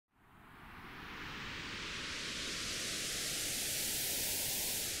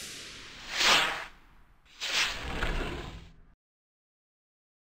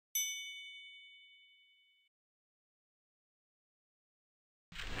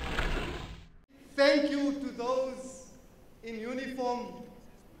thank you to those in uniform,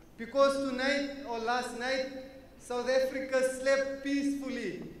 because tonight or last night, South Africa slept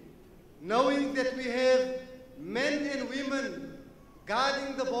peacefully, knowing that we have men and women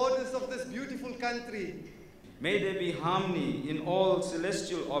guarding the borders of this beautiful country. May there be harmony in all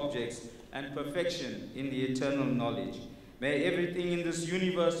celestial objects and perfection in the eternal knowledge. May everything in this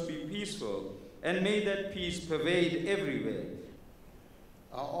universe be peaceful, and may that peace pervade everywhere.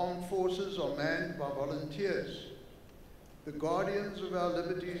 Our armed forces are manned by volunteers. The guardians of our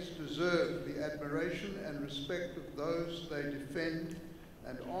liberties deserve the admiration and respect of those they defend,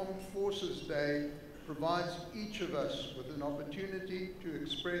 and Armed Forces Day provides each of us with an opportunity to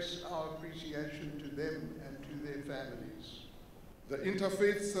express our appreciation to them and to their families. The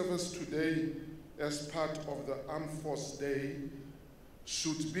Interfaith service today, as part of the Armed Force Day,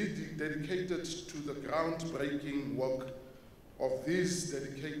 should be dedicated to the groundbreaking work of this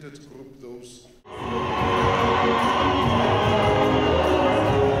dedicated group, those.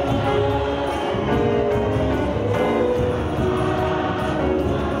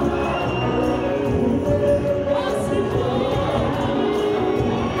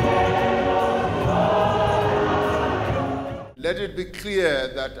 Let it be clear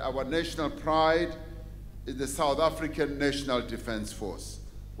that our national pride is the South African National Defence Force,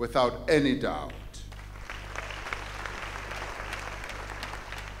 without any doubt.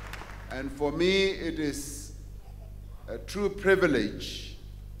 And for me, it is a true privilege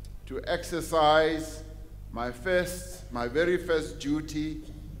to exercise my very first duty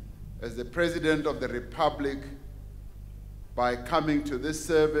as the President of the Republic by coming to this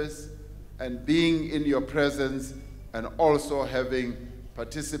service and being in your presence, and also having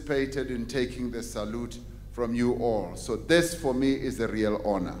participated in taking the salute from you all. So this, for me, is a real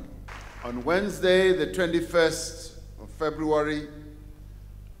honor. On Wednesday, the 21st of February,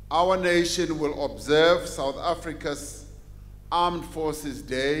 our nation will observe South Africa's Armed Forces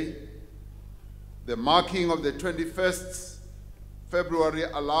Day. The marking of the 21st February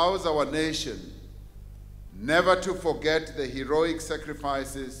allows our nation never to forget the heroic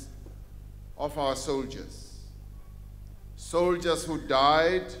sacrifices of our soldiers. Soldiers who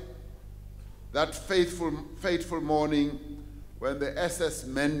died that fateful morning when the SS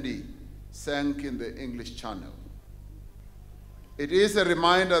Mendi sank in the English Channel. It is a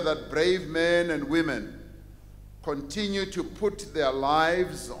reminder that brave men and women continue to put their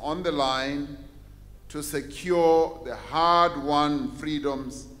lives on the line to secure the hard-won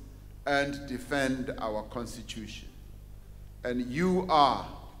freedoms and defend our Constitution. And you are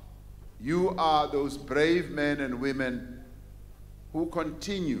those brave men and women who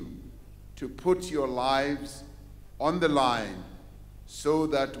continue to put your lives on the line so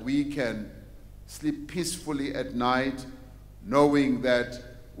that we can sleep peacefully at night, knowing that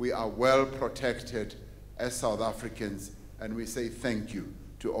we are well protected as South Africans, and we say thank you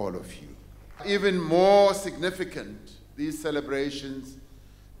to all of you. Even more significant, these celebrations,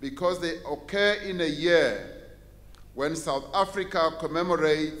 because they occur in a year when South Africa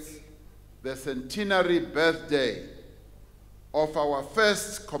commemorates the centenary birthday of our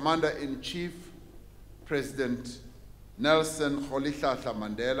first Commander-in-Chief, President Nelson Rolihlahla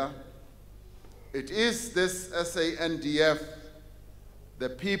Mandela. It is this SANDF, the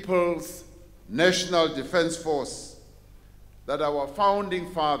People's National Defence Force, that our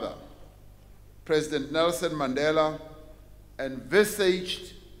founding father, President Nelson Mandela,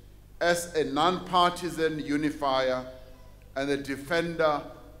 envisaged as a non-partisan unifier and a defender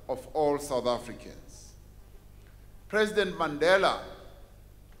of all South Africans. President Mandela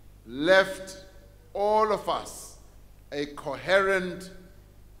left all of us a coherent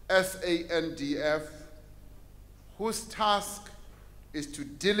SANDF whose task is to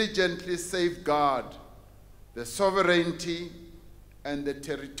diligently safeguard the sovereignty and the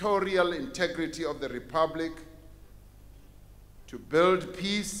territorial integrity of the Republic, to build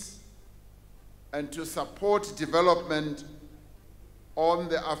peace and to support development on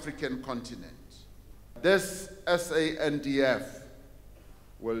the African continent. This SANDF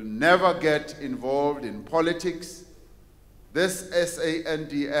will never get involved in politics. This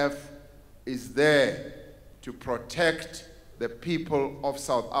SANDF is there to protect the people of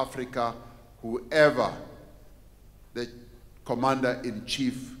South Africa, whoever the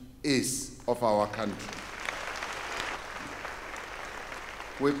Commander-in-Chief is of our country.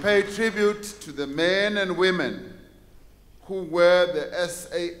 We pay tribute to the men and women who wear the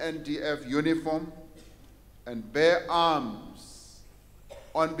SANDF uniform and bear arms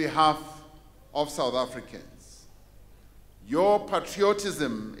on behalf of South Africans. Your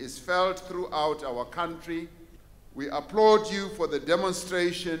patriotism is felt throughout our country. We applaud you for the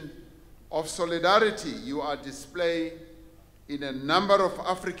demonstration of solidarity you are displaying in a number of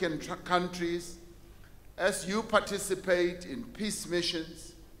African countries as you participate in peace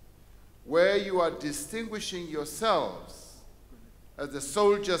missions, where you are distinguishing yourselves as the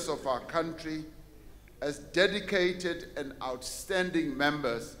soldiers of our country, as dedicated and outstanding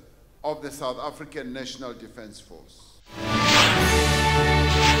members of the South African National Defence Force.